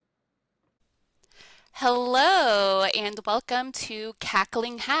Hello, and welcome to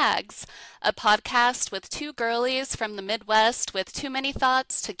Cackling Hags, a podcast with two girlies from the Midwest with too many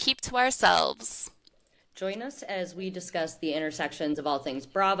thoughts to keep to ourselves. Join us as we discuss the intersections of all things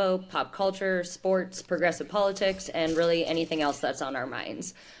Bravo, pop culture, sports, progressive politics, and really anything else that's on our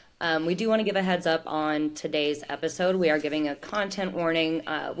minds. We do want to give a heads up on today's episode. We are giving a content warning.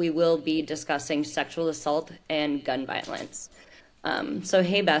 We will be discussing sexual assault and gun violence.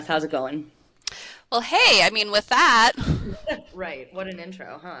 Hey, Beth, how's it going? Well, hey, with that, Right. What an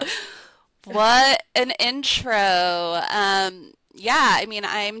intro, huh? what an intro. I'm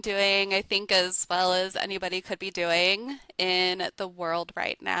doing, I think, as well as anybody could be doing in the world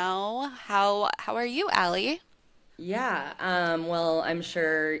right now. How are you, Allie? Yeah, well, I'm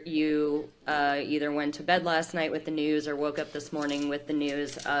sure you either went to bed last night with the news or woke up this morning with the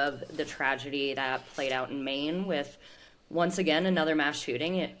news of the tragedy that played out in Maine with once again another mass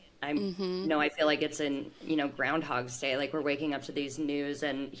shooting. I feel like it's in, Groundhog's Day. Like we're waking up to these news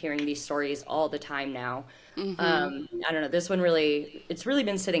and hearing these stories all the time now. Mm-hmm. I don't know, this one really, it's really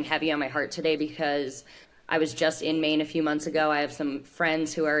been sitting heavy on my heart today because I was just in Maine a few months ago. I have some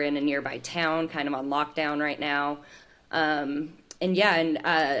friends who are in a nearby town, kind of on lockdown right now.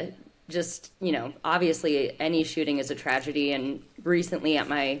 Just, obviously any shooting is a tragedy. And recently at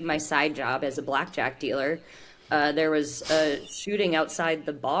my side job as a blackjack dealer, there was a shooting outside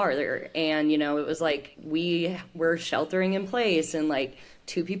the bar there. And, it was like we were sheltering in place and like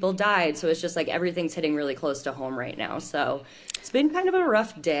two people died. So it's just like everything's hitting really close to home right now. So it's been kind of a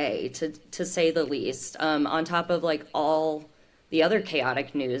rough day to say the least. On top of like all the other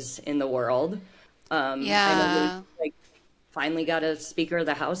chaotic news in the world. I know we Yeah. like finally got a Speaker of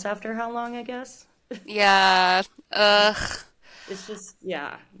the House after how long, I guess? Yeah. Ugh. It's just,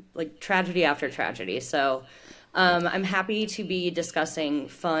 yeah, like tragedy after tragedy. I'm happy to be discussing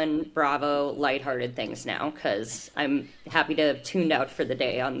fun, Bravo, lighthearted things now because I'm happy to have tuned out for the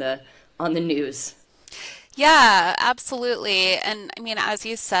day on the news. Yeah, absolutely. And as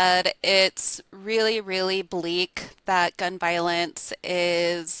you said, it's really, really bleak that gun violence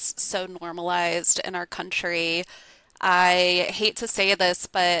is so normalized in our country. I hate to say this,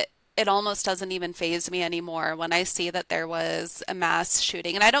 but it almost doesn't even faze me anymore when I see that there was a mass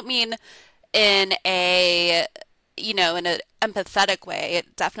shooting. And I don't mean in in an empathetic way.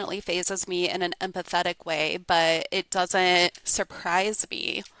 It definitely phases me in an empathetic way, but it doesn't surprise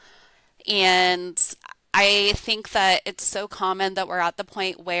me. And I think that it's so common that we're at the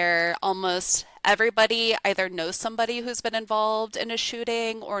point where almost everybody either knows somebody who's been involved in a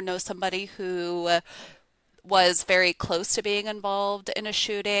shooting or knows somebody who was very close to being involved in a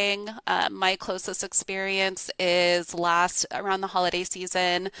shooting. My closest experience is last around the holiday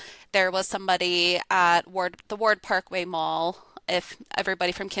season. There was somebody at the Ward Parkway Mall. If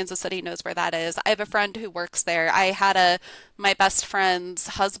everybody from Kansas City knows where that is, I have a friend who works there. My best friend's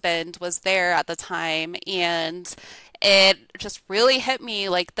husband was there at the time, and it just really hit me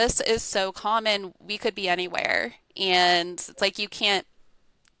like this is so common. We could be anywhere, and it's like you can't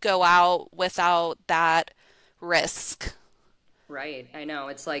go out without that risk. Right. I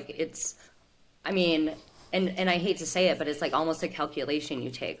know. I mean, and I hate to say it, but it's like almost a calculation you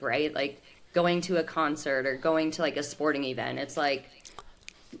take, right? Like going to a concert or going to like a sporting event. It's like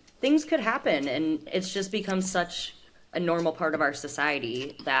things could happen and it's just become such a normal part of our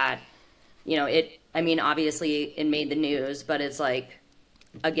society that, obviously it made the news, but it's like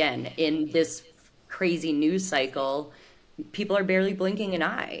again, in this crazy news cycle, people are barely blinking an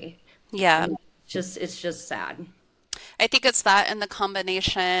eye. Yeah. And it's just sad. I think it's that and the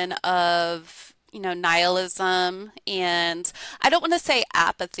combination of, nihilism and I don't want to say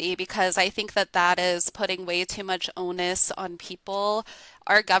apathy because I think that that is putting way too much onus on people.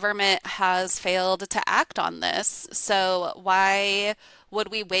 Our government has failed to act on this. So why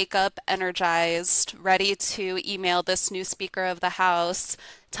would we wake up energized, ready to email this new Speaker of the House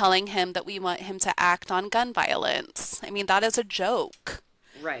telling him that we want him to act on gun violence? That is a joke.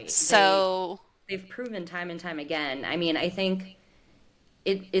 Right. So, They've proven time and time again. I mean, I think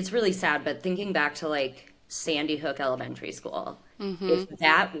it's really sad, but thinking back to like Sandy Hook Elementary School, mhm. if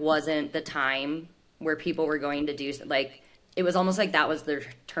that wasn't the time where people were going to do like it was almost like that was their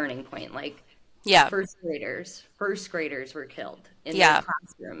turning point. Like Yeah. first graders were killed in their Yeah.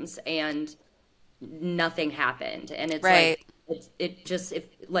 classrooms and nothing happened. And it's Right. like it just if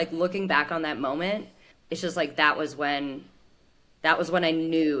like looking back on that moment, it's just like that was when I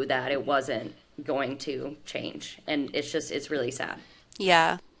knew that it wasn't going to change. And it's really sad.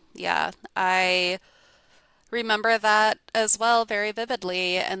 Yeah. Yeah. I remember that as well very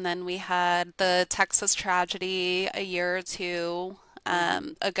vividly. And then we had the Texas tragedy a year or two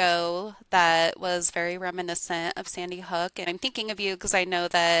Mhm. ago that was very reminiscent of Sandy Hook. And I'm thinking of you because I know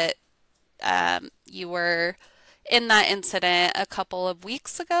that you were in that incident a couple of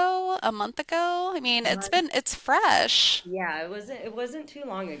weeks ago, a month ago. I mean, it's fresh. Yeah, it wasn't too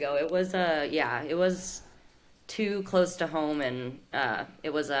long ago. It was yeah, it was too close to home, and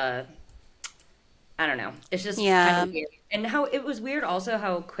it was I don't know. It's just kind of Yeah. weird. And how it was weird also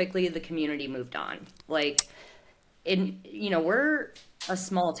how quickly the community moved on. Like we're a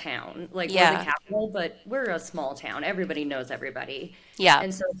small town. Like we're the Yeah. capital, but we're a small town. Everybody knows everybody. Yeah.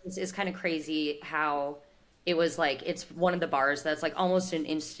 And so it's kind of crazy how it was like it's one of the bars that's like almost an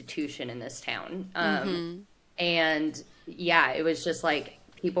institution in this town. Mm-hmm. And yeah, it was just like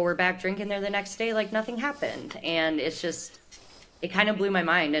people were back drinking there the next day like nothing happened. And it kind of blew my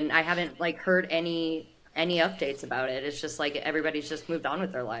mind, and I haven't like heard any updates about it. It's just like everybody's just moved on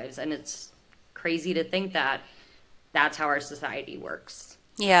with their lives, and it's crazy to think that that's how our society works.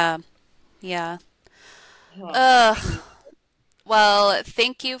 Yeah. Yeah. Oh, Ugh. Well,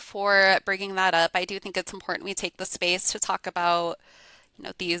 thank you for bringing that up. I do think it's important we take the space to talk about,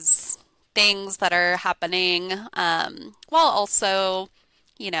 these things that are happening, while also,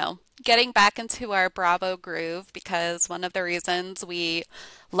 getting back into our Bravo groove because one of the reasons we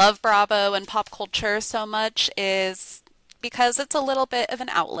love Bravo and pop culture so much is because it's a little bit of an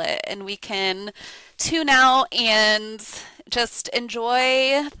outlet and we can tune out and just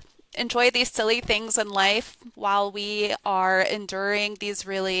enjoy these silly things in life while we are enduring these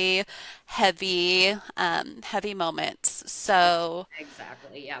really heavy moments. So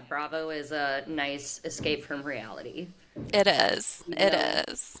exactly. Yeah, Bravo is a nice escape from reality, it is. even It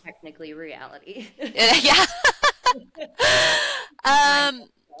though is. technically reality. Yeah. Kind Um,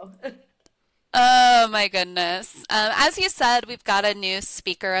 of. So. oh my goodness. As you said, we've got a new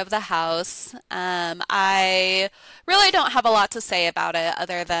Speaker of the House. I really don't have a lot to say about it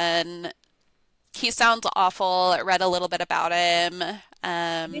other than he sounds awful. I read a little bit about him.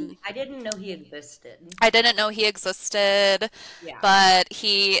 I didn't know he existed. I didn't know he existed, Yeah, but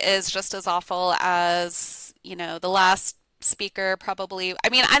he is just as awful as, the last speaker probably. I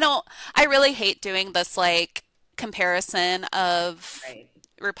mean, I really hate doing this like comparison of right.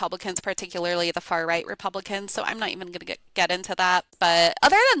 Republicans, particularly the far right Republicans. So I'm not even going to get into that. But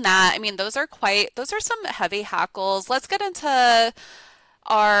other than that, I mean, those are some heavy hackles. Let's get into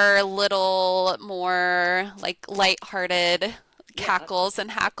our little more like lighthearted Yeah. cackles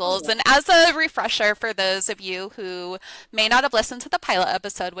and Oh, hackles. yeah. And as a refresher for those of you who may not have listened to the pilot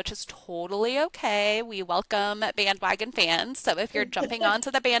episode, which is totally okay, we welcome bandwagon fans. So if you're jumping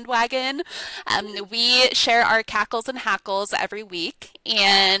onto the bandwagon, we share our cackles and hackles every week.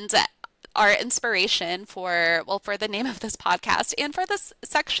 And our inspiration for the name of this podcast and for this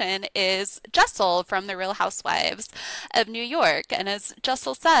section is Jessel from The Real Housewives of New York. And as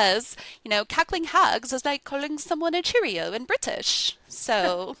Jessel says, cackling hags is like calling someone a Cheerio in British.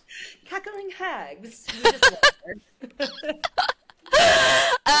 So, Cackling hags. We just love her.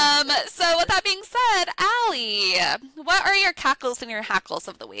 so with that being said, Allie, what are your cackles and your hackles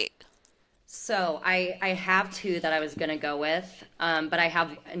of the week? So I have two that I was gonna go with, but I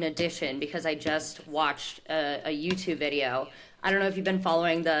have an addition because I just watched a YouTube video. I don't know if you've been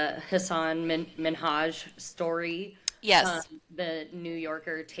following the Minhaj story, um, Yes. the New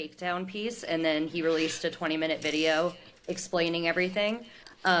Yorker takedown piece, and then he released a 20-minute video explaining everything.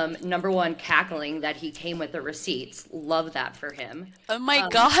 Number one, cackling that he came with the receipts. Love that for him. Oh my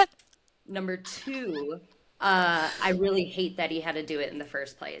God. Number two, I really hate that he had to do it in the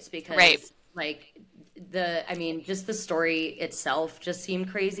first place Right. because, like, I mean, just the story itself just seemed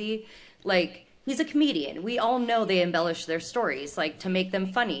crazy. Like, he's a comedian. We all know they embellish their stories, like, to make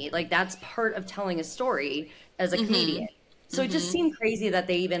them funny. Like, that's part of telling a story as a Mm-hmm. comedian. So it just Mm-hmm. seemed crazy that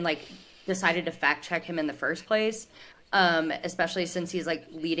they even, like, decided to fact check him in the first place. Especially since he's like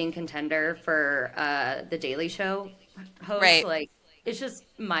leading contender for the Daily Show host. Right. Like, it's just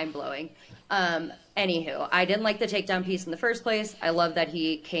mind blowing. Anywho, I didn't like the takedown piece in the first place. I love that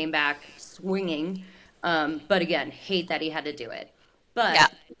he came back swinging, but again, hate that he had to do it. Yeah.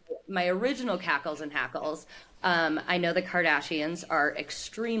 But my original cackles and hackles, I know the Kardashians are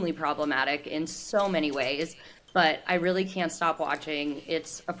extremely problematic in so many ways, but I really can't stop watching.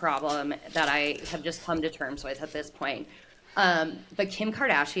 It's a problem that I have just come to terms with at this point. But Kim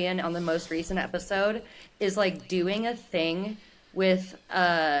Kardashian on the most recent episode is like doing a thing with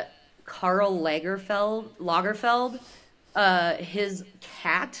Karl Lagerfeld, his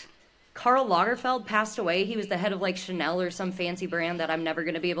cat. Karl Lagerfeld passed away. He was the head of like Chanel or some fancy brand that I'm never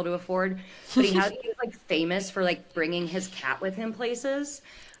going to be able to afford. But he was like famous for like bringing his cat with him places.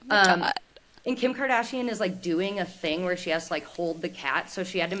 Oh my Um, God. And Kim Kardashian is like doing a thing where she has to like hold the cat. So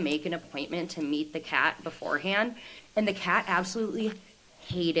she had to make an appointment to meet the cat beforehand. And the cat absolutely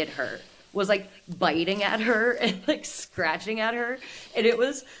hated her, was like biting at her and like scratching at her. And it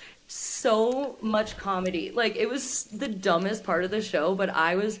was so much comedy. Like it was the dumbest part of the show, but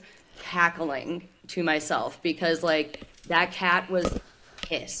I was cackling to myself because like that cat was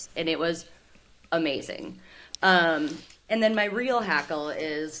pissed and it was amazing. Um, and then my real hackle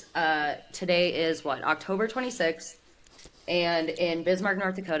is today is what, October 26th. And in Bismarck,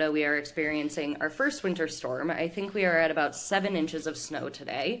 North Dakota, we are experiencing our first winter storm. I think we are at about 7 inches of snow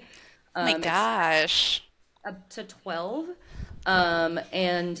today. My It's gosh. up to 12.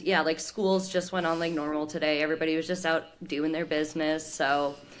 And yeah, like schools just went on like normal today. Everybody was just out doing their business.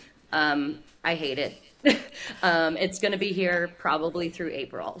 So I hate it. It's going to be here probably through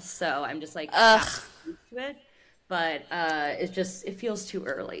April. So I'm just like half Ugh. used to it. But it feels too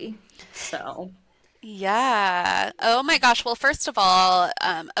early. So Yeah. Oh my gosh. Well, first of all,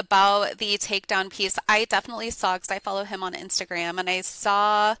 about the takedown piece, I definitely saw because I follow him on Instagram and I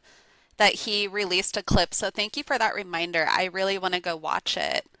saw that he released a clip. So thank you for that reminder. I really want to go watch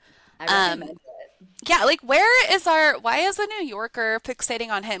it. I Um, recommend it. yeah, like why is a New Yorker fixating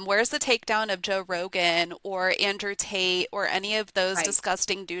on him? Where's the takedown of Joe Rogan or Andrew Tate or any of those Right.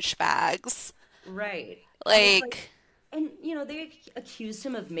 disgusting douchebags? Right. And it's like, Like, and they accused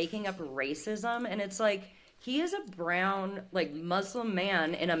him of making up racism, and it's like he is a brown, like Muslim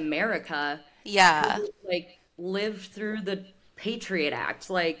man in America yeah. who like lived through the Patriot Act.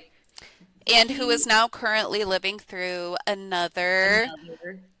 Like And who is he now currently living through another.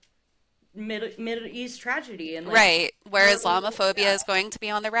 another Middle East tragedy, and like Right, where horrible. Islamophobia Yeah, is going to be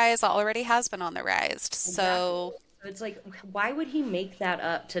on the rise, already has been on the rise. exactly. So, So it's like, why would he make that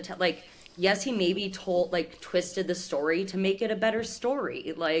up to tell? Like, yes, he maybe told, like, twisted the story to make it a better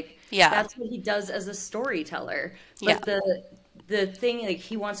story. Like, yeah, that's what he does as a storyteller. yeah, But the thing like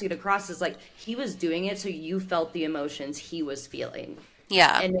he wants to get across is like he was doing it so you felt the emotions he was feeling,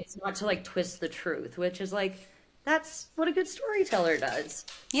 yeah, and it's not to like twist the truth, which is like that's what a good storyteller does.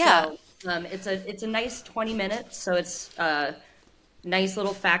 yeah. So it's a nice 20 minutes. So it's nice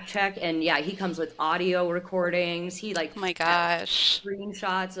little fact check, and yeah, he comes with audio recordings. He like Oh my has gosh.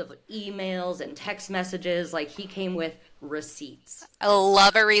 screenshots of emails and text messages. Like he came with receipts. I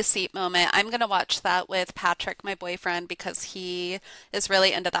love a receipt moment. I'm gonna watch that with Patrick, my boyfriend, because he is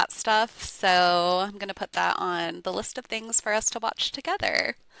really into that stuff. So I'm gonna put that on the list of things for us to watch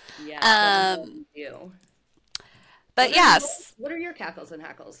together. Yes, let me know if Um, you do. but yes. What are your cackles and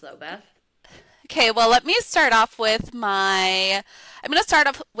hackles though, Beth? Okay, well, let me start off with I'm going to start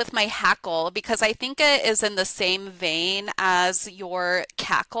off with my hackle because I think it is in the same vein as your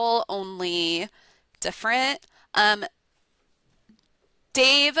cackle, only different. Um,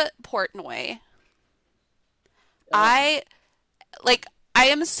 Dave Portnoy. Ugh. I like I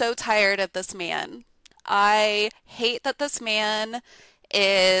am so tired of this man. I hate that this man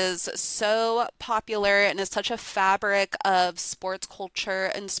is so popular and is such a fabric of sports culture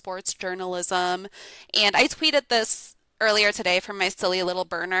and sports journalism. And I tweeted this earlier today from my silly little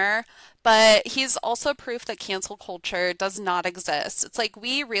burner, but he's also proof that cancel culture does not exist. It's like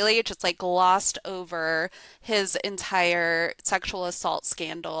we really just like glossed over his entire sexual assault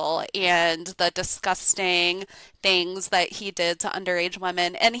scandal and the disgusting things that he did to underage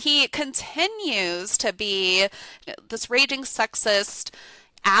women. And he continues to be this raging sexist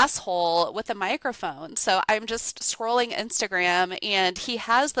asshole with a microphone. So I'm just scrolling Instagram and he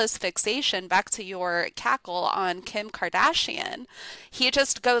has this fixation back to your cackle on Kim Kardashian. He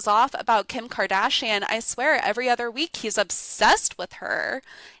just goes off about Kim Kardashian. I swear every other week he's obsessed with her.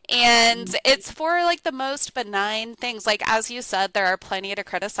 And it's for like the most benign things. Like as you said, there are plenty to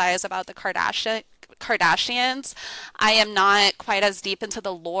criticize about the Kardashians. I am not quite as deep into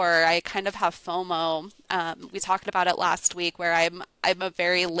the lore. I kind of have FOMO. We talked about it last week, where I'm a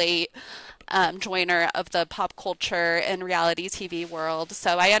very late joiner of the pop culture and reality TV world.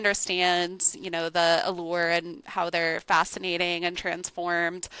 So I understand, the allure and how they're fascinating and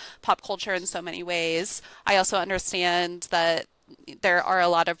transformed pop culture in so many ways. I also understand that there are a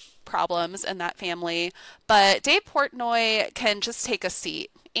lot of problems in that family, but Dave Portnoy can just take a seat.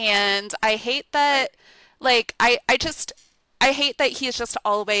 And I hate Right. that, like, I hate that he's just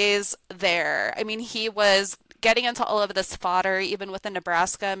always there. I mean, he was getting into all of this fodder even with the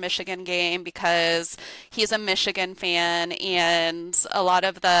Nebraska Michigan game because he's a Michigan fan and a lot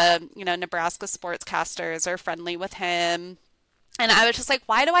of the, Nebraska sportscasters are friendly with him. And I was just like,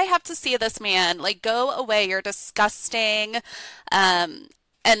 why do I have to see this man? Like, go away. You're disgusting. Um,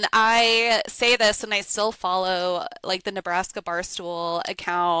 And I say this and I still follow like the Nebraska Barstool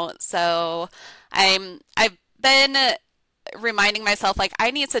account. So I've been reminding myself like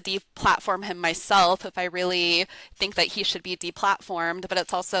I need to deplatform him myself if I really think that he should be deplatformed. But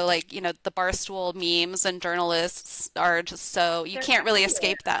it's also like, the Barstool memes and journalists are just so you They're can't really everywhere.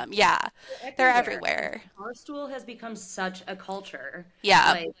 escape them. Yeah, They're they're everywhere. everywhere. Barstool has become such a culture.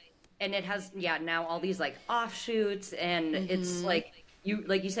 Yeah. Like, and it has, yeah, now all these like offshoots, and it's Hmm. like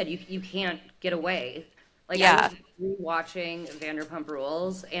like you said, you can't get away. Like I Yeah. was rewatching Vanderpump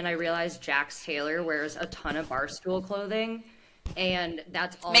Rules, and I realized Jax Taylor wears a ton of Barstool clothing, and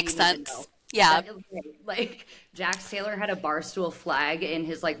that's all you Makes need to know. sense. Yeah. That like Jax Taylor had a Barstool flag in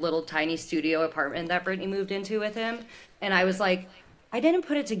his like little tiny studio apartment that Brittany moved into with him, and I was like, I didn't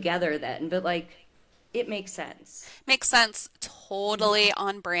put it together then, but like it makes sense. Makes sense. Totally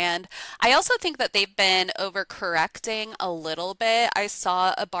on brand. I also think that they've been overcorrecting a little bit. I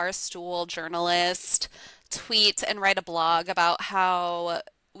saw a Barstool journalist tweet and write a blog about how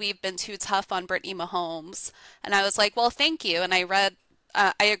we've been too tough on Brittany Mahomes. And I was like, well, thank you. And I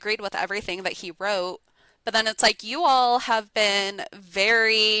agreed with everything that he wrote. But then it's like you all have been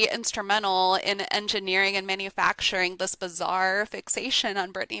very instrumental in engineering and manufacturing this bizarre fixation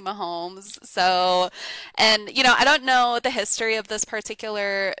on Brittany Mahomes. So, and I don't know the history of this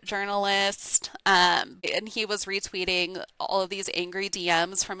particular journalist, and he was retweeting all of these angry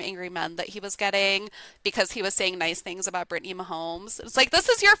DMs from angry men that he was getting because he was saying nice things about Brittany Mahomes. It's like this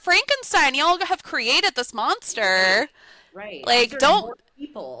is your Frankenstein. Y'all have created this Right. monster. Right. These Like, are don't, your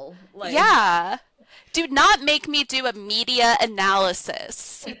people. Like, yeah. Do not make me do a media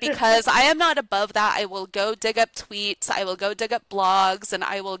analysis because I am not above that. I will go dig up tweets, I will go dig up blogs, and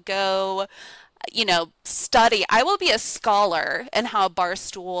I will go, study. I will be a scholar in how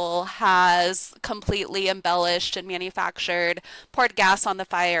Barstool has completely embellished and manufactured, poured gas on the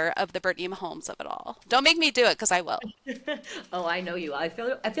fire of the Brittany Mahomes of it all. Don't make me do it because I will. oh, I know you. I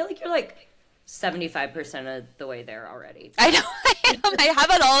feel like you're like 75% of the way there already. I know I am. I have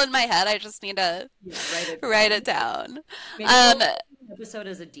it all in my head. I just need to Yeah, write it write down. it down. Maybe Um, we'll do an episode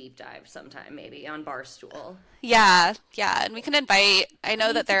as a deep dive sometime, maybe on Barstool. yeah, yeah, and we can invite, I I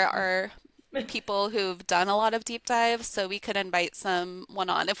know need that to. there are people who've done a lot of deep dives, so we could invite someone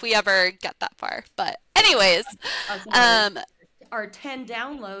on if we ever get that far. But anyways, Us and um, our 10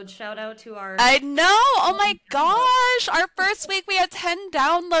 downloads. Shout out to our I know. Oh my 10 downloads. gosh, our first week we had 10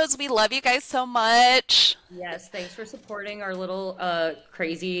 downloads. We love you guys so much. Yes, thanks for supporting our little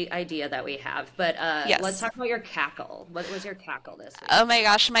crazy idea that we have. But let's Yes. talk about your cackle. What was your cackle this Oh week? my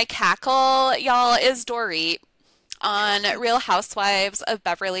gosh, my cackle, y'all, is Dorit on Real Housewives of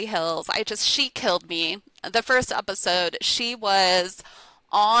Beverly Hills. She killed me. The first episode, she was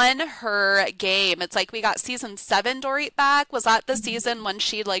on her game. It's like we got season seven Dorit back. Was that the season when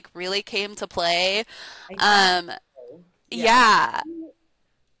she like really came to play? I think Um, so. Yeah. yeah.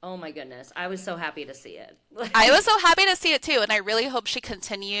 Oh my goodness. I was so happy to see it. I was Like, so happy to see it too, and I really hope she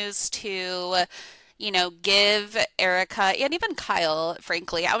continues to, give Erica and even Kyle,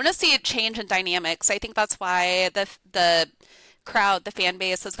 frankly. I want to see a change in dynamics. I think that's why the crowd, the fan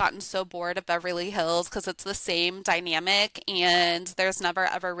base has gotten so bored of Beverly Hills because it's the same dynamic and there's never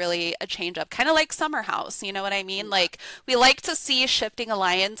ever really a change up. Kind of like Summer House, you know what I mean? Like we like to see shifting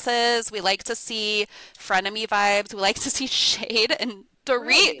alliances, we like to see frenemy vibes, we like to see shade and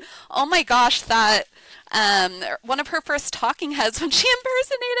Dorit. right. Oh my gosh, that one of her first talking heads when she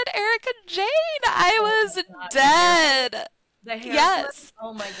impersonated Erica Jane. Oh I my was God, the hair flip. dead. The hair flip. Yes,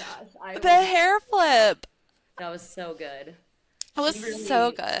 Oh my gosh. the hair flip. That was so good. It was She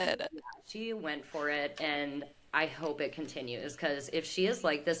so really, good. yeah, she went for it, and I hope it continues because if she is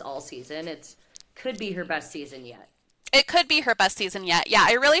like this all season, it's could be her best season yet. It could be her best season yet. Yeah,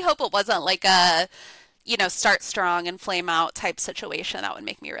 I really hope it wasn't like a, start strong and flame out type situation. That would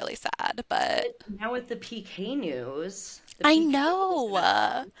make me really sad. But But now with the PK news, the I PK news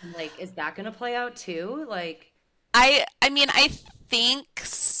know. like, is that going to play out too? Like, I mean, I think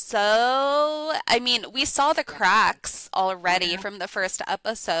so. I mean, we saw the cracks already yeah, from the first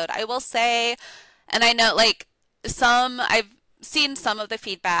episode. I will say, and I know like I've seen some of the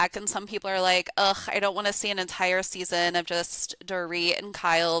feedback and some people are like, "Ugh, I don't want to see an entire season of just Dorit and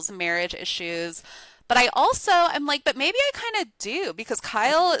Kyle's marriage issues." But I also am like, but maybe I kind of do because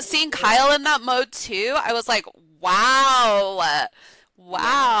I think seeing so. Kyle in that mode too, I was like, wow.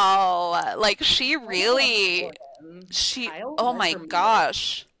 Yeah, Wow. Like she kind of went really for him. she, Kyle oh went my for marriage.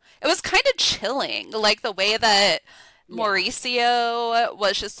 gosh. It was kind of chilling, like the way that Yeah, Mauricio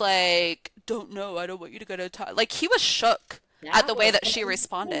was just like, don't know, I don't want you to go to talk. Like he was shook at that the way was, that she and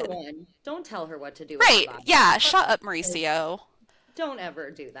number responded. one, don't tell her what to do with her Right. body. Yeah. Shut up, Mauricio. don't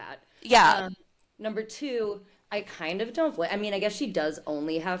ever do that. Yeah. Um, Number two, I kind of don't. I mean, I guess she does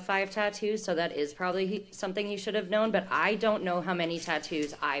only have five tattoos, so that is probably something he should have known. But I don't know how many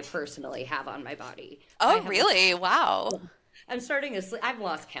tattoos I personally have on my body. I Oh, have. really? Wow. I'm starting to sleep. I've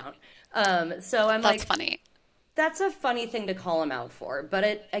lost count. So I'm That's like, funny. that's a funny thing to call him out for.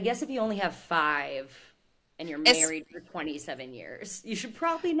 But I guess if you only have five and you're It's married for 27 years, you should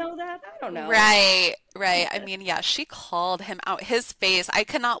probably know that. I don't know. right, right. I mean, yeah, she called him out. His face, I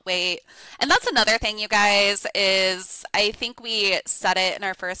cannot wait. And that's another thing, you guys, is I think we said it in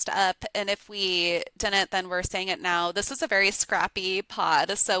our first up, and if we didn't, then we're saying it now. This is a very scrappy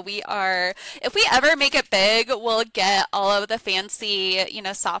pod, so we are, if we ever make it big, we'll get all of the fancy,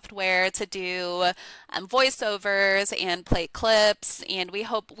 software to do voiceovers and play clips, and we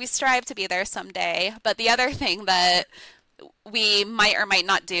strive to be there someday. But the other thing that we might or might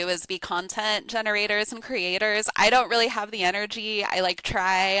not do is be content generators and creators. I don't really have the energy. I like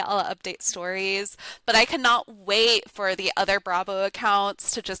try, I'll update stories, but I cannot wait for the other Bravo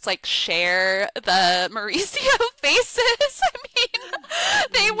accounts to just like share the Mauricio faces. I mean,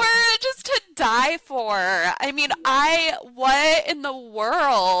 they were just to die for. I mean, what in the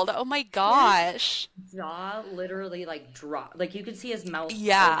world? Oh my His gosh. jaw literally like dropped. Like you could see his mouth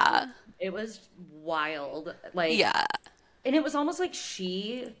open. Yeah. It was wild. Like, Yeah. and it was almost like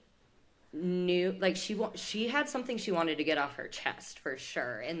she knew, like she had something she wanted to get off her chest for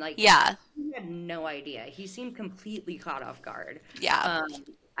sure, and like Yeah. he had no idea. He seemed completely caught off guard. Yeah.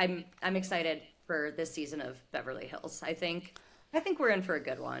 Um, I'm excited for this season of Beverly Hills. I think we're in for a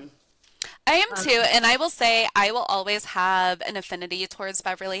good one. I am Um, too, and I will say I will always have an affinity towards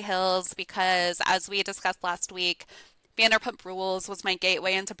Beverly Hills because, as we discussed last week, Vanderpump Rules was my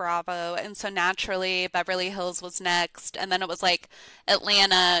gateway into Bravo, and so naturally Beverly Hills was next, and then it was like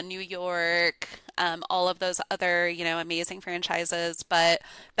Atlanta, New York, all of those other, amazing franchises. But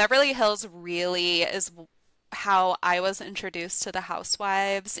Beverly Hills really is how I was introduced to the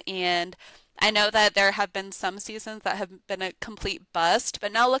Housewives, and I know that there have been some seasons that have been a complete bust,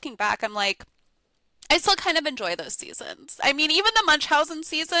 but now looking back, I'm like, I still kind of enjoy those seasons. I mean, even the Munchausen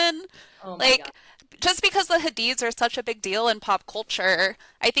season, oh my God. like, just because the Hadids are such a big deal in pop culture,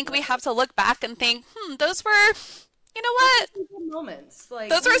 I think we have to look back and think, those were, you know Those were what? some good moments. Like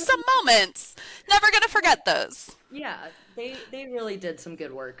Those were some moments. Never gonna forget those. yeah, they really did some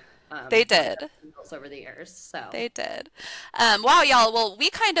good work They on did. Beverly Hills over the years. So They did. Wow, y'all. Well, we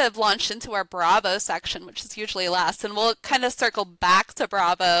kind of launched into our Bravo section, which is usually last, and we'll kind of circle back to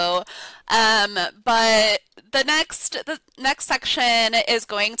Bravo. But the next section is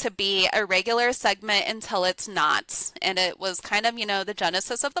going to be a regular segment until it's not, and it was kind of the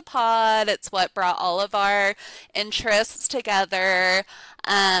genesis of the pod. It's what brought all of our interests together.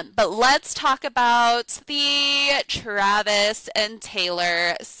 But let's talk about the Travis and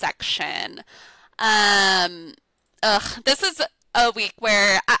Taylor section. Um, this is a week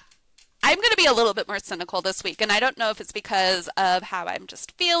where I'm going to be a little bit more cynical this week, and I don't know if it's because of how I'm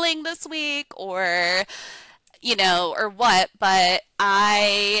just feeling this week or what, but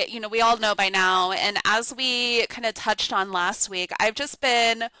we all know by now, and as we kind of touched on last week, I've just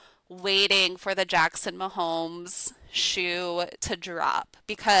been waiting for the Jackson Mahomes shoe to drop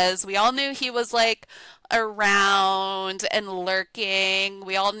because we all knew he was like around and lurking.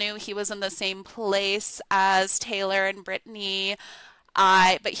 We all knew he was in the same place as Taylor and Brittany.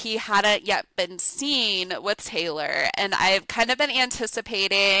 But he hadn't yet been seen with Taylor, and I've kind of been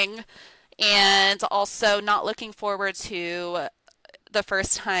anticipating and also not looking forward to the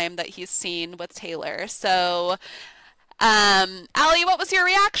first time that he's seen with Taylor. So, Allie, what was your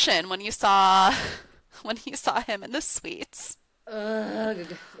reaction when you saw him in the suites? ugh,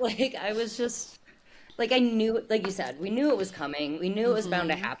 like I was just like I knew, like you said, we knew it was coming. We knew it was bound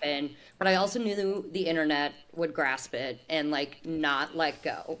to Hmm. happen, but I also knew the internet would grasp it and like not let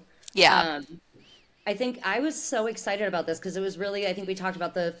go. Yeah. Um, I think I was so excited about this because it was really, I think we talked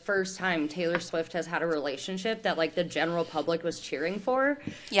about the first time Taylor Swift has had a relationship that like the general public was cheering for.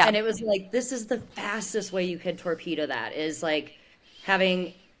 Yeah. And it was like, this is the fastest way you could torpedo that is like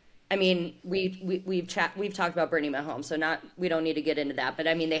having, I mean, we've talked about Brittany Mahomes, so not, we don't need to get into that. But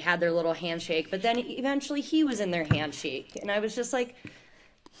I mean, they had their little handshake, but then eventually he was in their handshake. And I was just like,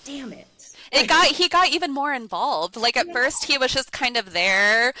 damn it. He got even more involved. Like at first he was just kind of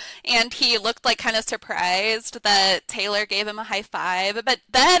there and he looked like kind of surprised that Taylor gave him a high five. But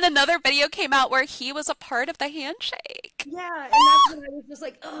then another video came out where he was a part of the handshake. Yeah, and that's when I was just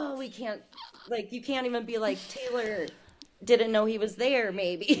like, oh, we can't, like, you can't even be like, Taylor didn't know he was there,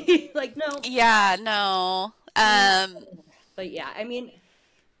 maybe. Like, no. Yeah, no. But yeah, I mean,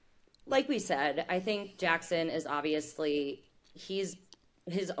 like we said, I think Jackson is obviously he's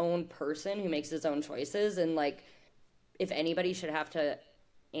his own person who makes his own choices. And like, if anybody should have to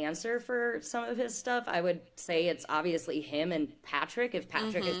answer for some of his stuff, I would say it's obviously him and Patrick, if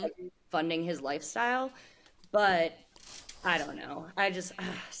Patrick is Hmm. like funding his lifestyle. But I don't know. I just,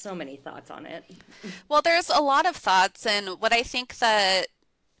 so many thoughts on it. Well, there's a lot of thoughts, and what I think that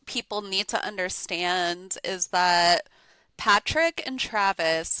people need to understand is that Patrick and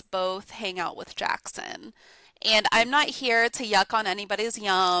Travis both hang out with Jackson. And I'm not here to yuck on anybody's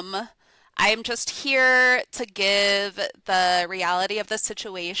yum. I'm just here to give the reality of the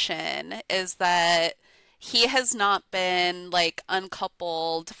situation is that he has not been like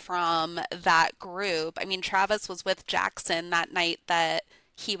uncoupled from that group. I mean, Travis was with Jackson that night that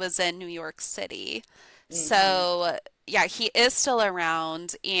he was in New York City. Hmm. So, yeah, he is still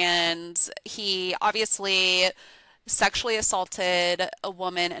around, and he obviously sexually assaulted a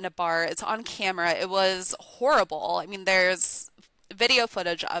woman in a bar. It's on camera. It was horrible. I mean, there's video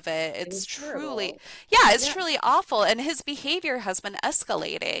footage of it. It It's was truly, terrible. yeah, it's Yeah. truly awful. And his behavior has been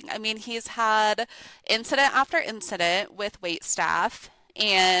escalating. I mean, he's had incident after incident with wait staff.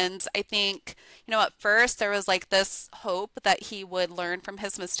 And I think, at first there was like this hope that he would learn from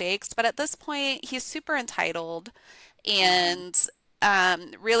his mistakes. But at this point, he's super entitled Hmm.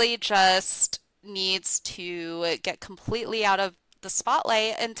 and really just needs to get completely out of the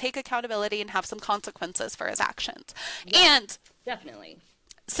spotlight and take accountability and have some consequences for his actions. Yeah, And definitely.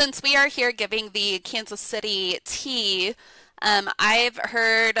 since we are here giving the Kansas City tea, I've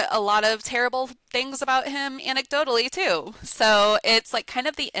heard a lot of terrible things about him anecdotally too. So it's like kind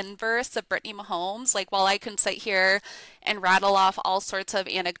of the inverse of Brittany Mahomes. Like while I can sit here and rattle off all sorts of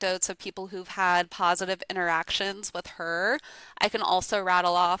anecdotes of people who've had positive interactions with her, I can also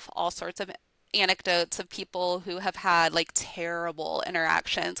rattle off all sorts of anecdotes of people who have had like terrible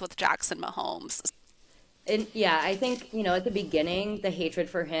interactions with Jackson Mahomes. And yeah, I think, at the beginning, the hatred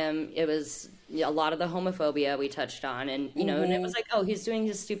for him, it was a lot of the homophobia we touched on. And it was Hmm. like, oh, he's doing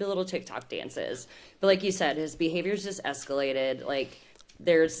his stupid little TikTok dances. But like you said, his behavior's just escalated. Like,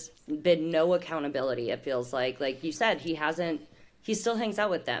 there's been no accountability, it feels like. Like you said, he still hangs out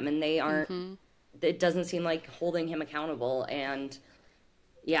with them, and they aren't, Hmm. it doesn't seem like holding him accountable. And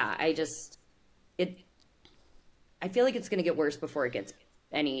yeah, it, I feel like it's going to get worse before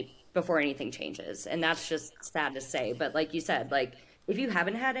anything changes. And that's just sad to say. But like you said, like if you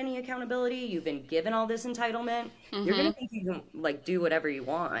haven't had any accountability, you've been given all this entitlement, you're going Hmm. to think you can like do whatever you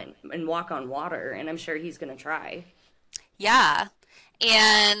want and walk on water. And I'm sure he's going to try. Yeah.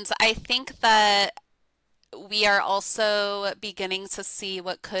 And I think that we are also beginning to see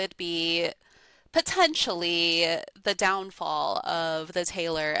what could be potentially the downfall of the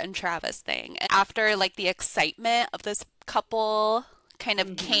Taylor and Travis thing. After like the excitement of this couple kind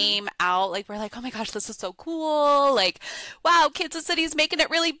of Hmm. came out, like we're like, oh my gosh, this is so cool. Like, wow, Kansas City's making it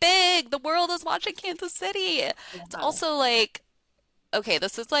really big. The world is watching Kansas City. It's Yeah. also like okay,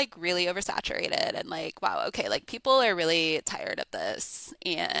 this is like really oversaturated and like, wow, okay, like people are really tired of this.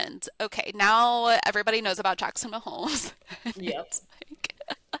 And okay, now everybody knows about Jackson Mahomes. Yep. It's like,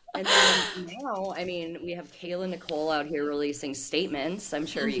 And then now, I mean, we have Kayla Nicole out here releasing statements. I'm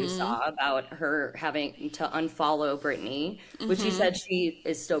sure you mm-hmm, saw about her having to unfollow Brittany, which she mm-hmm. said she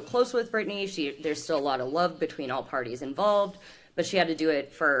is still close with Brittany. There's still a lot of love between all parties involved, but she had to do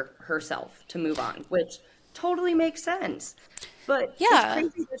it for herself to move on, which totally makes sense. But it's Yeah.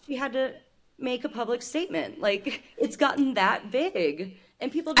 crazy that she had to make a public statement. Like, it's gotten that big,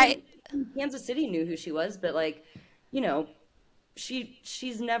 and people I didn't. Kansas City knew who she was, but like, you know,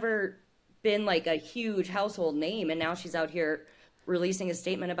 she's never been like a huge household name, and now she's out here releasing a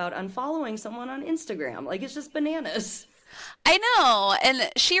statement about unfollowing someone on Instagram. Like it's just bananas. I know.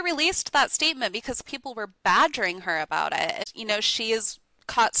 And she released that statement because people were badgering her about it. She is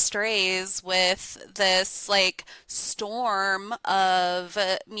caught strays with this like storm of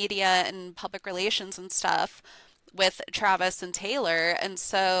media and public relations and stuff with Travis and Taylor. And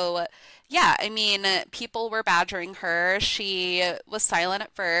so, yeah, I mean, people were badgering her. She was silent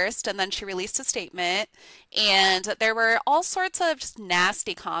at first, and then she released a statement. And there were all sorts of just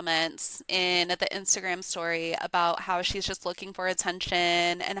nasty comments in the Instagram story about how she's just looking for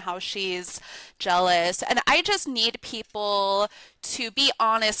attention and how she's jealous. And I just need people to be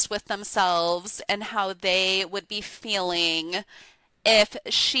honest with themselves and how they would be feeling if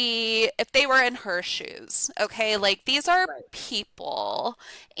they were in her shoes. Okay, like these are Right. people,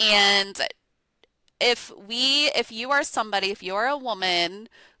 and if you are somebody, if you're a woman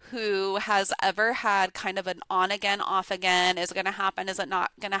who has ever had kind of an on again, off again, is it going to happen, is it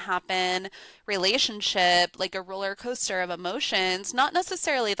not going to happen relationship, like a roller coaster of emotions, not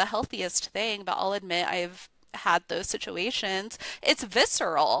necessarily the healthiest thing, but I'll admit had those situations. It's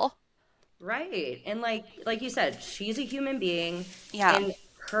visceral. Right. And like you said, she's a human being Yeah. and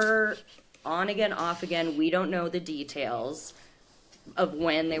her on again, off again, we don't know the details of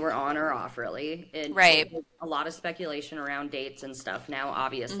when they were on or off really. Right. There's a lot of speculation around dates and stuff now,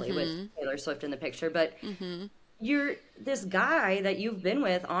 obviously, with Mm-hmm. Taylor Swift in the picture, but Mm-hmm. you're this guy that you've been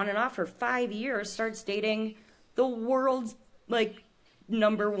with on and off for 5 years starts dating the world's like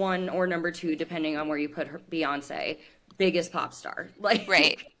number one or number two, depending on where you put her, Beyonce, biggest pop star.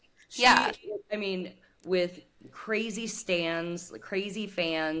 Right. Like Yeah. she, I mean, with crazy stans, crazy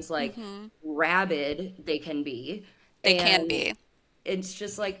fans, like Mm-hmm. rabid they can be, They can and be. it's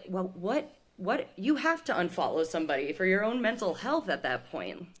just like, well, what you have to unfollow somebody for your own mental health at that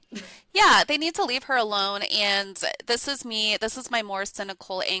point. Yeah, they need to leave her alone. And this is me, this is my more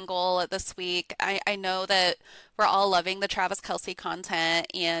cynical angle this week. I know that we're all loving the Travis Kelce content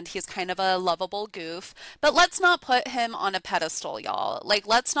and he's kind of a lovable goof, but let's not put him on a pedestal, y'all. Like,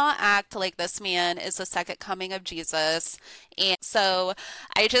 let's not act like this man is the second coming of Jesus. And so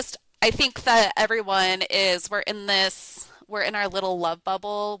I think that we're in our little love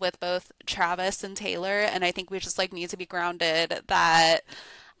bubble with both Travis and Taylor, and I think we just like need to be grounded that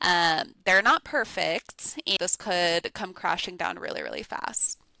they're not perfect, and this could come crashing down really, really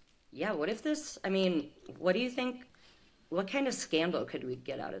fast. Yeah, what if this, I mean, what do you think, what kind of scandal could we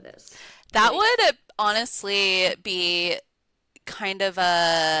get out of this? That Like, would honestly be kind of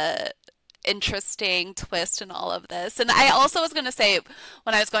a interesting twist in all of this. And I also was going to say,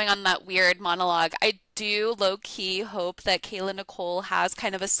 when I was going on that weird monologue, I do low key hope that Kayla Nicole has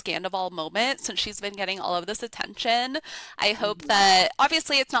kind of a Scandoval moment since she's been getting all of this attention. I hope mhm. that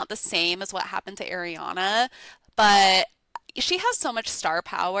obviously it's not the same as what happened to Ariana, but she has so much star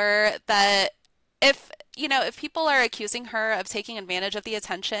power that if if people are accusing her of taking advantage of the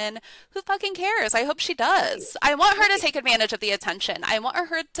attention, who fucking cares? I hope she Right, does. I want her to right. take advantage of the attention. I want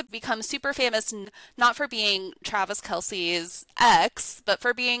her to become super famous, not for being Travis Kelce's ex, but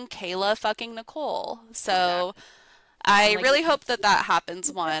for being Kayla fucking Nicole. So Exactly. I And like, really hope that that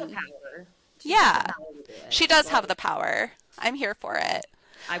happens she's got the one. power. She's got the Yeah, power to do it. she does have Like, the power. I'm here for it.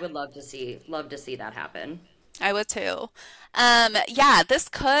 I would love to see that happen. I would too. Yeah,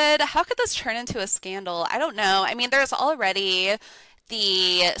 how could this turn into a scandal? I don't know. I mean, there's already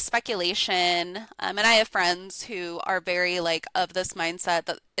the speculation, and I have friends who are very like of this mindset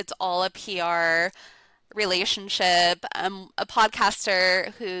that it's all a PR relationship. A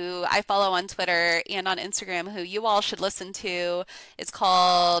podcaster who I follow on Twitter and on Instagram, who you all should listen to, is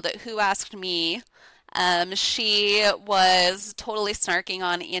called Who Asked Me. She was totally snarking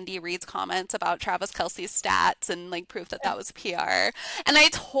on Andy Reid's comments about Travis Kelce's stats and like proof that that was PR. And I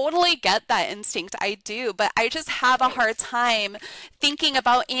totally get that instinct. I do, but I just have a Right. hard time thinking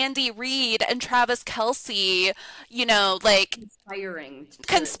about Andy Reid and Travis Kelce, like Inspiring to,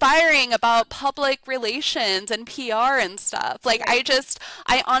 conspiring about public relations and PR and stuff. Like right.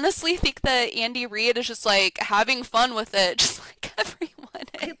 I honestly think that Andy Reid is just like having fun with it, just like everyone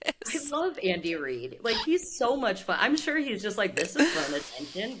I is. love Andy Reid. Like he's so much fun. I'm sure he's just like, this is fun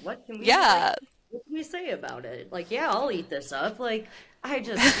attention. Yeah. What can we say about it? Like, yeah, I'll eat this up. Like,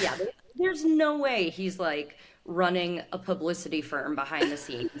 yeah, there's no way he's like running a publicity firm behind the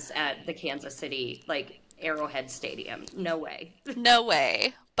scenes at the Kansas City, like Arrowhead Stadium. No way. No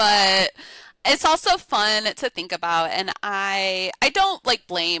way. But it's also fun to think about, and I don't like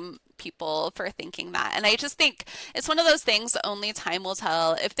blame people for thinking that. And I just think it's one of those things only time will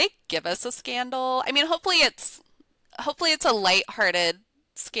tell if they give us a scandal. I mean, hopefully it's a lighthearted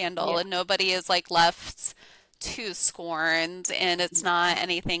scandal Yeah. and nobody is like left too scorned and it's not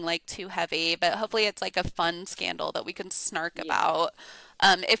anything like too heavy, but hopefully it's like a fun scandal that we can snark Yeah. about.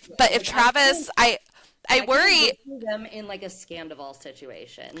 If Like Travis, I I can't worry wait for them in like a Scandoval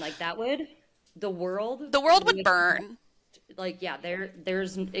situation. Like that would the world the world would would burn. like yeah,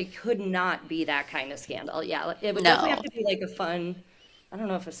 there's it could not be that kind of scandal. Yeah, like, it would definitely have No. to be like a fun, I don't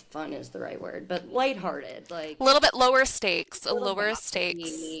know if it's fun is the right word, but lighthearted, like A little bit lower stakes, a a little lower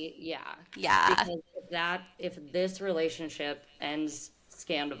stakes. gossipy, yeah. Yeah. Because if this relationship ends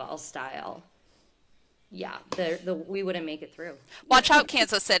Scandoval style, yeah, the we wouldn't make it through. Watch out,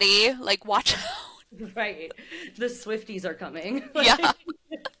 Kansas City. Like, watch out. Right. The Swifties are coming. Yeah.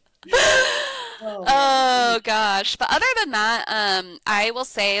 Oh man. Oh gosh. But other than that, I will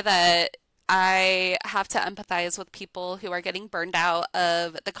say that I have to empathize with people who are getting burned out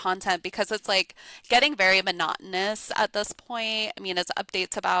of the content because it's like getting very monotonous at this point. I mean, it's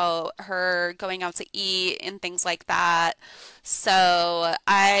updates about her going out to eat and things like that. So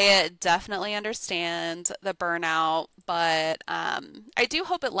I definitely understand the burnout, but I do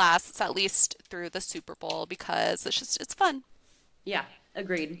hope it lasts at least through the Super Bowl because it's fun. Yeah,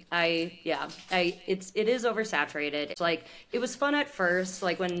 agreed. It is oversaturated. It's like it was fun at first,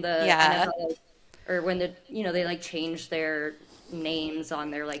 like when the Yeah. NFL or when they like changed their names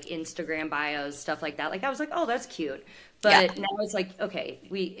on their like Instagram bios, stuff like that. Like I was like, oh, that's cute. Yeah. But now it's like, okay,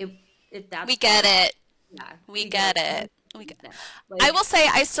 We that's get fun. it. Yeah, We we get get it. it. We get Now. I Like, will say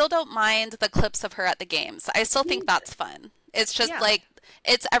I still don't mind the clips of her at the games. I still think me that's fun. It's just yeah, like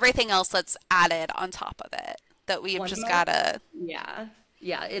it's everything else that's added on top of it that we've one of just my gotta. yeah.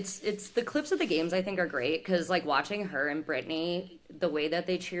 Yeah, it's the clips of the games I think are great because like watching her and Brittany, the way that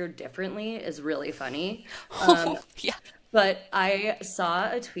they cheer differently is really funny. Um, Oh, yeah. But I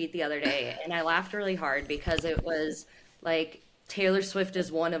saw a tweet the other day and I laughed really hard because it was like Taylor Swift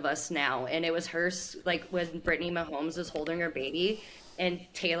is one of us now. And it was like when Brittany Mahomes was holding her baby and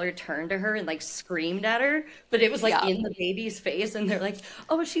Taylor turned to her and like screamed at her, but it was like Yeah. in the baby's face. And they're like,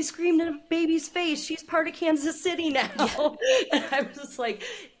 oh, she screamed in a baby's face. She's part of Kansas City Yeah. now. And I was just like,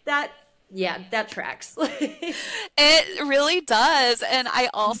 that, yeah, that tracks. It really does. And I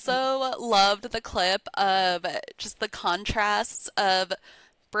also loved the clip of just the contrasts of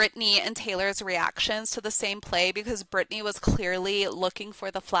Brittany and Taylor's reactions to the same play because Brittany was clearly looking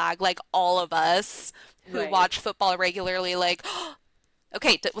for the flag, like all of us who Right. watch football regularly, like,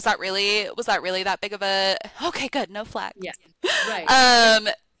 okay, was that really that big of a okay, good, no flags. Yeah. Right. And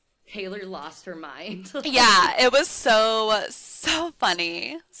Um, Taylor lost her mind. yeah, it was so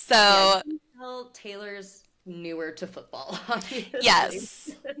funny. Yeah, you So, can tell Taylor's newer to football, obviously.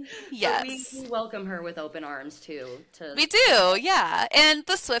 yes. But we Yes. welcome her with open arms too. We do. Yeah. And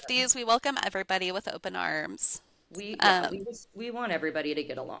the Swifties, we welcome everybody with open arms. Um, We want everybody to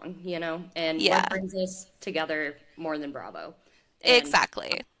get along, you know? And yeah. what brings us together more than Bravo and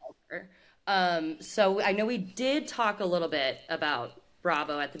Exactly. culture. So I know we did talk a little bit about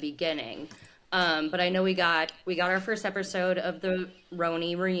Bravo at the beginning. But I know we got our first episode of the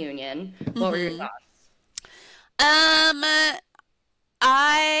Roni reunion. What were your hmm thoughts? Um,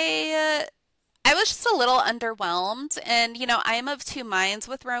 I was just a little underwhelmed, and I am of two minds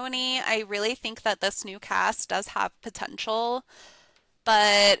with Roni. I really think that this new cast does have potential,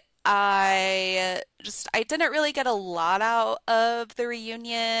 but I didn't really get a lot out of the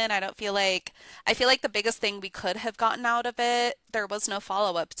reunion. I feel like the biggest thing we could have gotten out of it, there was no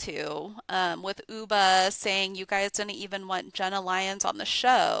follow-up to, with Uba saying you guys didn't even want Jenna Lyons on the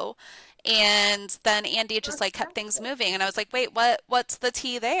show. And then Andy just like kept things moving and I was like, "Wait, what's the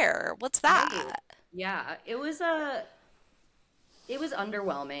tea there? What's Right. that?" Yeah, it was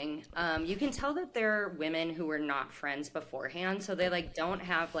underwhelming. You can tell that they're women who were not friends beforehand, so they like don't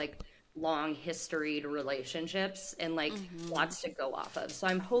have like long historied relationships and like hmm lots to go off of. So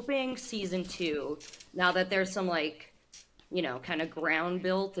I'm hoping season two, now that there's some like, kind of ground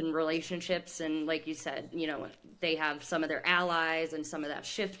built and relationships and like you said, they have some of their allies and some of that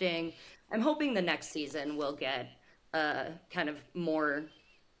shifting. I'm hoping the next season will get kind of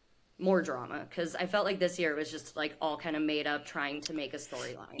more drama because I felt like this year was just like all kind of made up trying to make a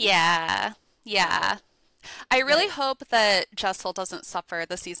storyline. Yeah. Um, Yeah. I really but hope that Jessel doesn't suffer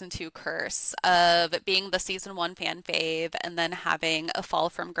the season two curse of being the season one fan fave and then having a fall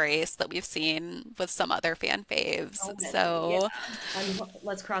from grace that we've seen with some other fan faves. so many, yeah. So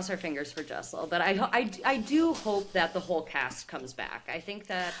Let's cross our fingers for Jessel. But I do hope that the whole cast comes back. I think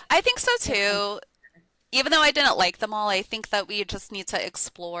that I think so too. Even though I didn't like them all, I think that we just need to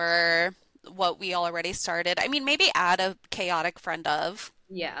explore what we already started. I mean, maybe add a chaotic friend of.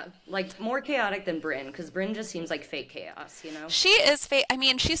 yeah, like more chaotic than Bryn because Bryn just seems like fake chaos, you know? She is I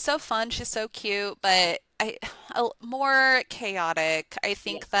mean, she's so fun, she's so cute, but more chaotic. I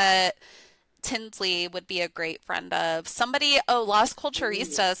Yeah. think that Tinsley would be a great friend of somebody. Oh, Las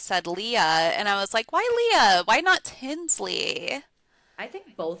Ooh. Culturistas said Leah, and I was like, why Leah? Why not Tinsley? I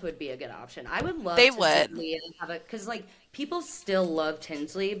think both would be a good option. I would love They to see would. Leah have a because like people still love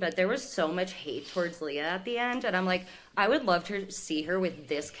Tinsley, but there was so much hate towards Leah at the end, and I'm like, I would love to see her with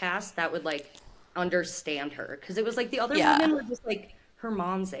this cast that would like understand her because it was like the other Yeah. women were just like her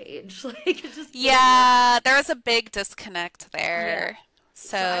mom's age, like it just didn't work. Yeah, there was a big disconnect Yeah, there.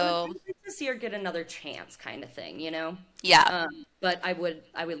 so I So, would like to see her get another chance, kind of thing, you know. yeah. But I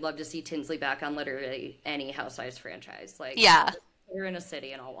would love to see Tinsley back on literally any Housewives franchise. Like, Yeah. put her in a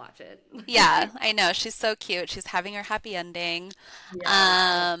city and I'll watch Yeah, it. I know. She's so cute. She's having her happy ending. Yeah.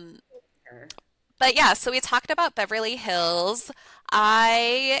 Um, her. But yeah, so we talked about Beverly Hills.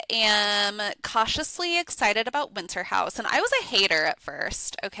 I am cautiously excited about Winter House, and I was a hater at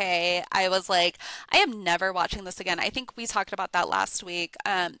first. Okay, I was like, I am never watching this again. I think we talked about that last week.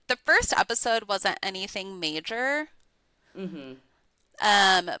 The first episode wasn't anything major, Hmm.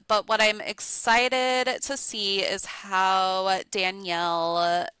 but what I'm excited to see is how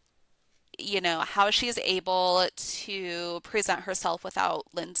Danielle, how she's able to present herself without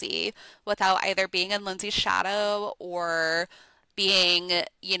Lindsay, without either being in Lindsay's shadow or being,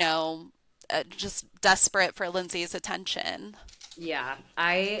 just desperate for Lindsay's attention. Yeah,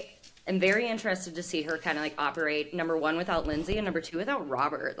 I am very interested to see her kind of like operate number one without Lindsay and number two without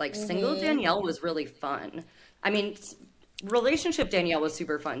Robert. Like single Hmm. Danielle was really fun. I mean, relationship Danielle was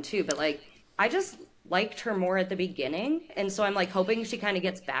super fun too, but like I just liked her more at the beginning, and so I'm like hoping she kind of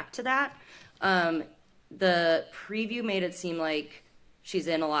gets back to that. Um, the preview made it seem like she's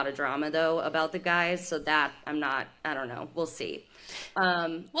in a lot of drama though about the guys, so that I'm not. I don't know. We'll see.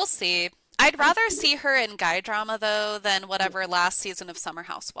 Um, We'll see. I'd I'm rather see her in guy drama though than whatever last season of Summer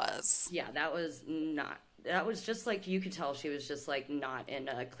House was. Yeah, that was not. That was just like you could tell she was just like not in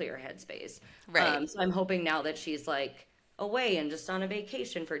a clear headspace. Right. So I'm hoping now that she's like away and just on a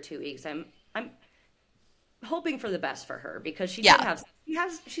vacation for 2 weeks. I'm hoping for the best for her because Yeah,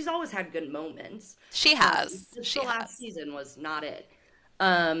 she's always had good moments. she has. Just She the last has. season was not it.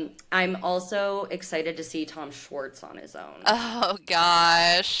 I'm also excited to see Tom Schwartz on his own. Oh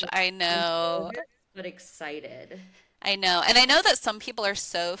gosh, I I'm know. nervous but excited. I know. And I know that some people are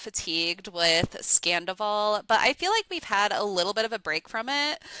so fatigued with Scandoval, but I feel like we've had a little bit of a break from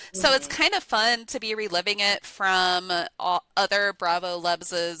it. So it's Hmm. kind of fun to be reliving it from other Bravo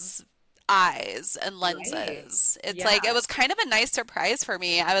Lebs' eyes and Right. lenses. It's like it Yeah. was kind of a nice surprise for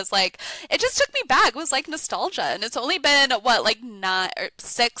me. I was like, it just took me back. It was like nostalgia. And it's only been what, like nine or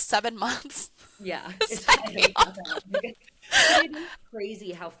 6, 7 months Yeah, since it's I I know came it's on. not that long. But it is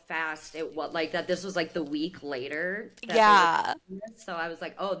crazy how fast it was. Like that, this was like the week later that they were Yeah. doing this. So I was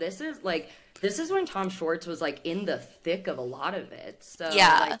like, oh, this is when Tom Schwartz was like in the thick of a lot of it.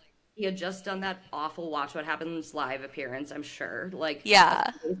 So like Yeah. he had just done that awful Watch What Happens live appearance, I'm sure, like a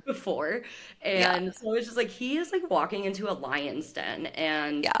Yeah. few days before, Yeah. and so it's just like he is like walking into a lion's den,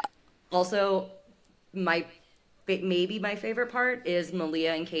 and Yeah. also my maybe my favorite part is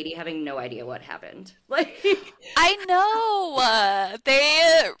Malia and Katie having no idea what happened. Like, I know.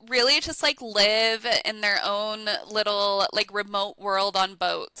 They really just like live in their own little like remote world on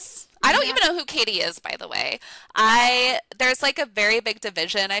boats. I don't yeah, even know who Katie is, by the way. There's like a very big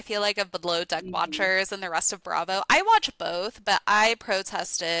division, I feel like, of below deck mhm, watchers and the rest of Bravo. I watch both, but I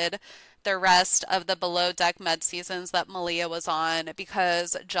protested the rest of the below deck med seasons that Malia was on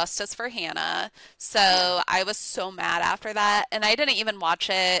because justice for Hannah. yeah, So I was so mad after that, and I didn't even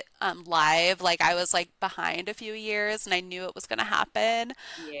watch it live. Like I was like behind a few years, and I knew it was going to happen,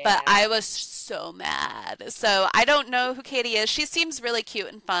 but yeah. I was so mad. So I don't know who Katie is. She seems really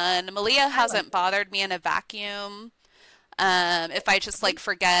cute and fun. Malia I like hasn't her. bothered me in a vacuum. If I just I like think,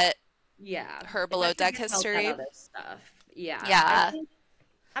 forget yeah. her If I below deck forget about that history, other stuff, yeah. I yeah, think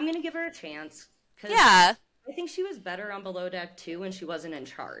I'm gonna give her a chance because yeah, I think she was better on Below Deck too when she wasn't in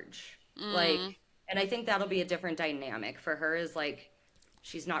charge. mm, Like, and I think that'll be a different dynamic for her. Is like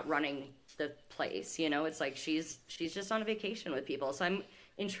she's not running the place, you know. It's like she's just on a vacation with people. So I'm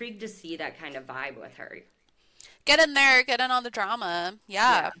intrigued to see that kind of vibe with her. get in there, get in on the drama.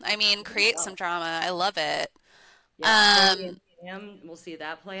 Yeah, Yeah, I mean, I think create some so. drama. I love it. Yeah, Corey and Um, Sam, we'll see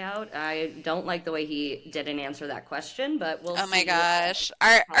that play out. I don't like the way he didn't answer that question, but we'll oh my see. gosh,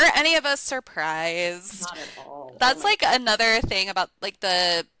 are How, any of us surprised? not at all. Oh That's my like God. another thing about like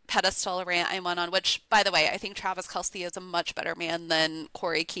the pedestal rant I went on, which by the way, I think Travis Kelce is a much better man than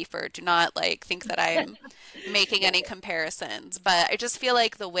Corey Kiefer. Do not like think that I'm making Yeah, any comparisons, but I just feel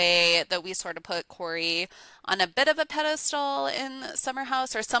like the way that we sort of put Corey on a bit of a pedestal in Summer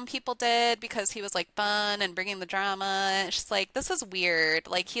House, or some people did because he was like fun and bringing the drama. It's just like this is weird.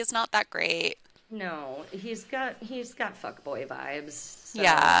 Like he's not that great. no, he's got fuckboy vibes. So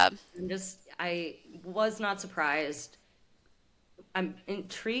Yeah, I was not surprised. I'm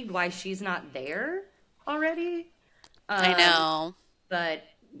intrigued why she's not there already. I Um, know. but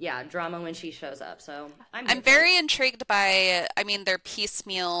yeah, drama when she shows up. So I'm I'm here for it. very intrigued by, I mean, their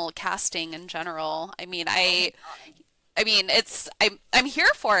piecemeal casting in general. Oh my God. I mean, I'm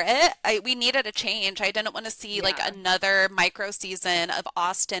here for it. We needed a change. I didn't want to see like Yeah, another micro season of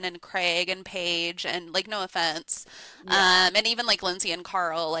Austin and Craig and Paige and like no offense, yeah, and even like Lindsay and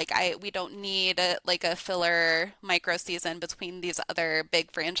Carl. Like we don't need like a filler micro season between these other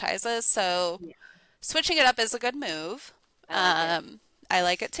big franchises. So yeah. switching it up is a good move. I like it. I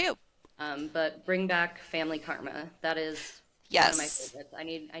like it too. But bring back family karma. That is one of my Yes, favorites. I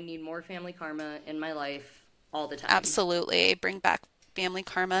need more family karma in my life all the time. absolutely. Bring back family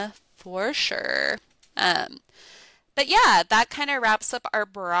karma for sure. Um, But yeah, that kind of wraps up our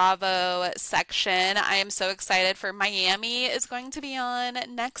Bravo section. I am so excited for Miami is going to be on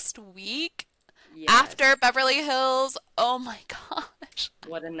next week Yes. after Beverly Hills. Oh my gosh.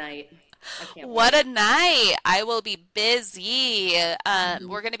 What a night. I can't What a wait. night. I will be busy. Mhm.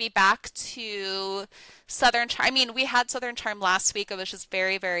 We're going to be back to Southern Charm. I mean, we had Southern Charm last week. It was just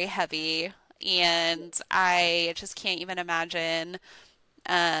very, very heavy. And I just can't even imagine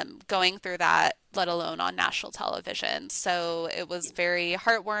going through that, let alone on national television. So it was very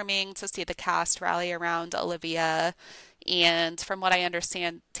heartwarming to see the cast rally around Olivia. And from what I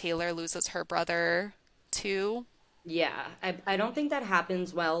understand, Taylor loses her brother too. Yeah, I don't think that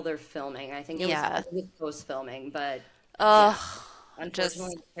happens while they're filming. I Yeah. think it's post filming, but yeah, Ugh,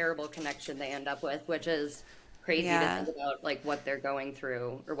 just, unfortunately, terrible connection they end up with, which is crazy to yeah. think about, like what they're going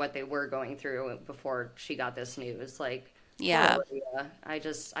through or what they were going through before she got this news. Like poor Yeah. Olivia,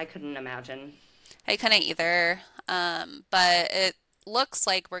 I couldn't imagine. I couldn't either. But it looks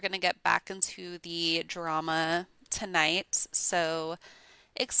like we're going to get back into the drama tonight. So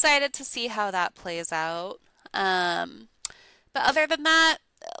excited to see how that plays out. Um, But other than that,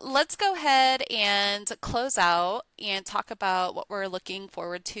 let's go ahead and close out and talk about what we're looking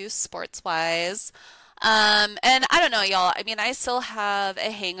forward to sports wise. And I don't know, y'all. I mean, I still have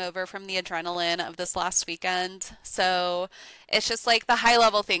a hangover from the adrenaline of this last weekend. So it's just like the high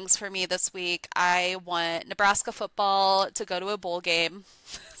level things for me this week. I want Nebraska football to go to a bowl game.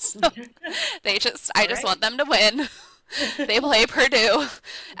 So I All just right. want them to win. They play Purdue.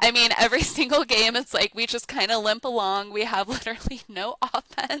 I mean, every single game, it's like we just kind of limp along. We have literally no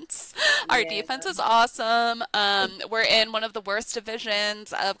offense. Our Yeah. defense is awesome. We're in one of the worst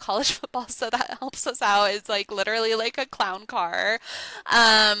divisions of college football, so that helps us out. It's like literally like a clown car.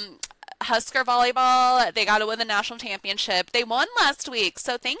 Um, Husker volleyball, they got to win the national championship. They won last week,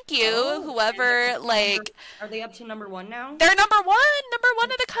 so thank you, Oh, and whoever number, like are they up to number one now? they're number one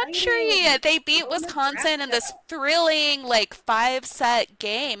in the country. Exciting. They beat Go Wisconsin in Nebraska. this thrilling, like 5 set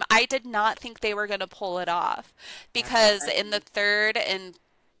game. I did not think they were going to pull it off That's because in the exciting. third and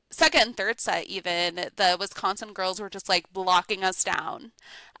second and third set, even the Wisconsin girls were just like blocking us down.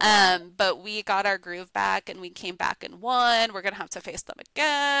 Wow. But we got our groove back and we came back and won. We're gonna have to face them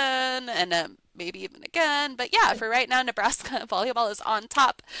again and maybe even again. But yeah, for right now, Nebraska volleyball is on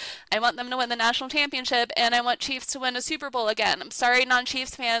top. I want them to win the national championship and I want Chiefs to win a Super Bowl again. I'm sorry,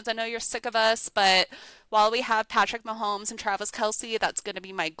 non-Chiefs fans. I know you're sick of us, but while we have Patrick Mahomes and Travis Kelsey, that's going to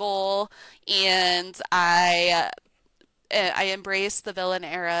be my goal. And I embrace the villain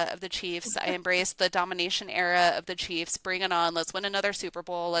era of the Chiefs. I embrace the domination era of the Chiefs. Bring it on. Let's win another Super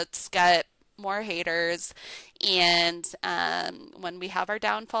Bowl. Let's get more haters. And when we have our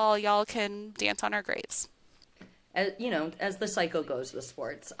downfall, y'all can dance on our graves. As the cycle goes with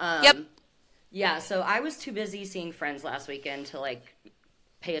sports. Yep. Yeah, so I was too busy seeing friends last weekend to like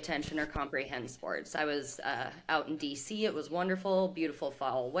pay attention or comprehend sports. I was out in DC. It was wonderful, beautiful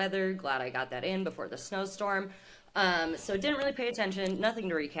fall weather. Glad I got that in before the snowstorm. So didn't really pay attention, nothing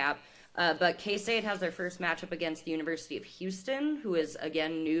to recap. But K-State has their first matchup against the University of Houston, who is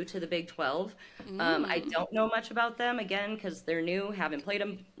again new to the Big 12. I Mm. don't know much about them again because they're new, haven't played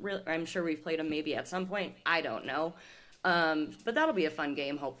them. I'm sure we've played them maybe at some point. I don't know. But that'll be a fun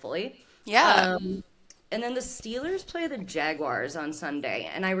game, hopefully. Yeah. Um, and then the Steelers play the Jaguars on Sunday,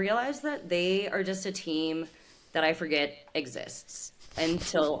 and I realize that they are just a team that I forget exists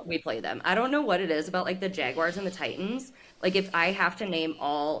until we play them. I don't know what it is about like the Jaguars and the Titans. Like if I have to name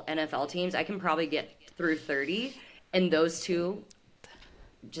all NFL teams, I can probably get through 30, and those two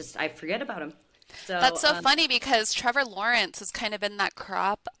just I forget about them. So, That's so funny because Trevor Lawrence has kind of been that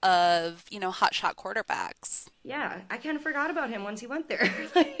crop of, hotshot quarterbacks. yeah, I kind of forgot about him once he went there.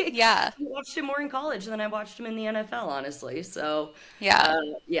 Like, Yeah. I watched him more in college than I watched him in the NFL, honestly. So, Yeah.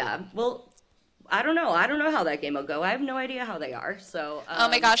 yeah. Well, I don't know. I don't know how that game will go. I have no idea how they are. So, Oh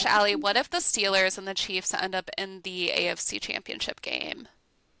my gosh, Allie, what if the Steelers and the Chiefs end up in the AFC Championship game?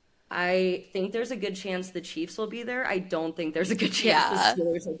 I think there's a good chance the Chiefs will be there. I don't think there's a good chance the Yeah.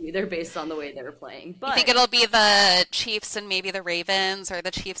 Steelers will be there based on the way they're playing. You think But it'll be the Chiefs and maybe the Ravens or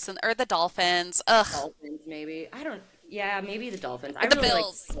the Chiefs and or the Dolphins? Ugh. Dolphins, maybe. I don't. Yeah, maybe the Dolphins. I Or the really like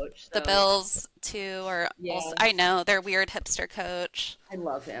Bills. the coach, The though. Bills too, or also Yeah, I know their weird hipster coach. I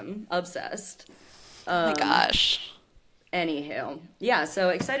love him. Obsessed. Oh my Um, gosh. Anywho, yeah, so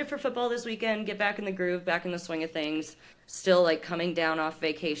excited for football this weekend, get back in the groove, back in the swing of things. Still like coming down off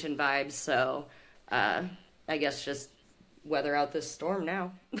vacation vibes, so uh I guess just weather out this storm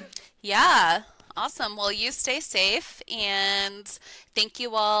now. Yeah. Awesome. Well, you stay safe and thank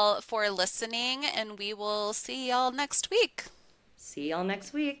you all for listening, and we will see y'all next week. See y'all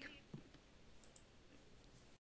next week.